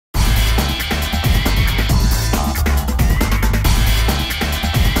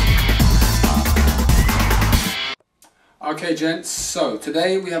Okay gents, so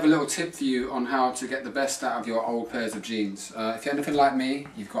today we have a little tip for you on how to get the best out of your old pairs of jeans. If you're anything like me,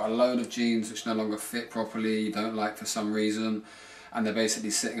 you've got a load of jeans which no longer fit properly, you don't like for some reason, and they're basically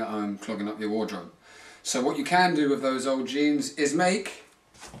sitting at home clogging up your wardrobe. So what you can do with those old jeans is make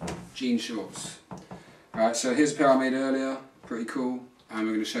jean shorts. Alright, so here's a pair I made earlier, pretty cool, and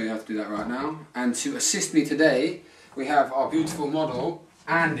we're going to show you how to do that right now. And to assist me today, we have our beautiful model,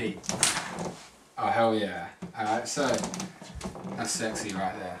 Andy. Oh hell yeah. Alright, so that's sexy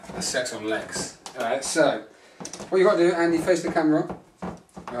right there. That's sex on legs. Alright, so what you got to do, Andy, face the camera.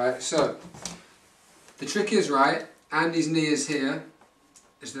 Alright, so the trick is, right, Andy's knee is here,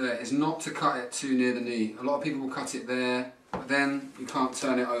 is not to cut it too near the knee. A lot of people will cut it there, but then you can't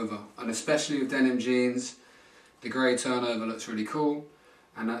turn it over. And especially with denim jeans, the grey turnover looks really cool,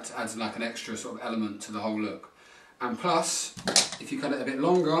 and that adds like an extra sort of element to the whole look. And plus, if you cut it a bit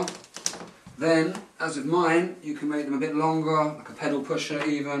longer, then, as with mine, you can make them a bit longer, like a pedal pusher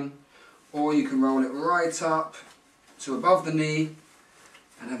even, or you can roll it right up to above the knee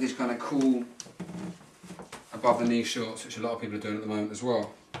and have these kind of cool above the knee shorts, which a lot of people are doing at the moment as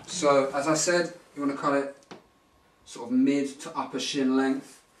well. So, as I said, you want to cut it sort of mid to upper shin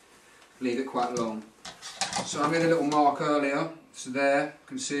length, leave it quite long. So I made a little mark earlier, so there, you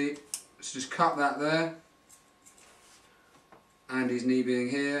can see, so just cut that there. Andy's knee being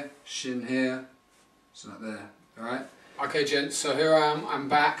here, shin here, so that there, alright? Okay gents, so here I am, I'm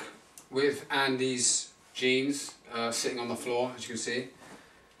back with Andy's jeans sitting on the floor, as you can see.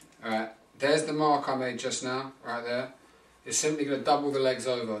 Alright, there's the mark I made just now, right there. It's simply going to double the legs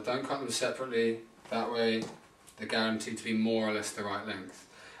over, don't cut them separately, that way they're guaranteed to be more or less the right length.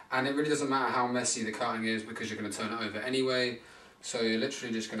 And it really doesn't matter how messy the cutting is because you're going to turn it over anyway, so you're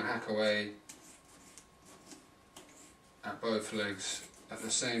literally just going to hack away at both legs at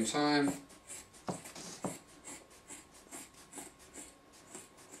the same time.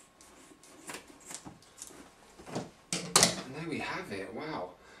 And there we have it, wow.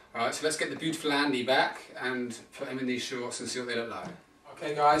 Alright, so let's get the beautiful Andy back and put him in these shorts and see what they look like.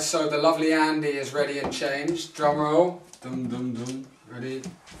 Okay guys, so the lovely Andy is ready and changed. Drum roll. Dum dum dum. Ready?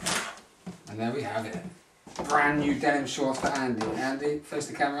 And there we have it. Brand new denim shorts for Andy. Andy, face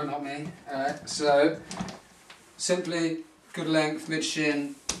the camera, not me. Alright, so simply, good length,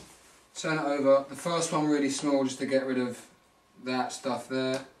 mid-shin, turn it over. The first one really small just to get rid of that stuff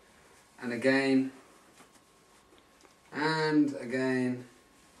there. And again, and again,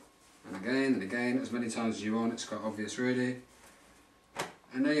 and again, and again, as many times as you want. It's quite obvious really.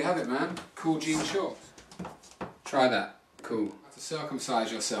 And there you have it, man. Cool jean shorts. Try that. Cool. Have to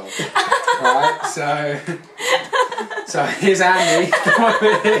circumcise yourself. Right, so here's Andy.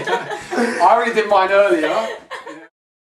 I already did mine earlier.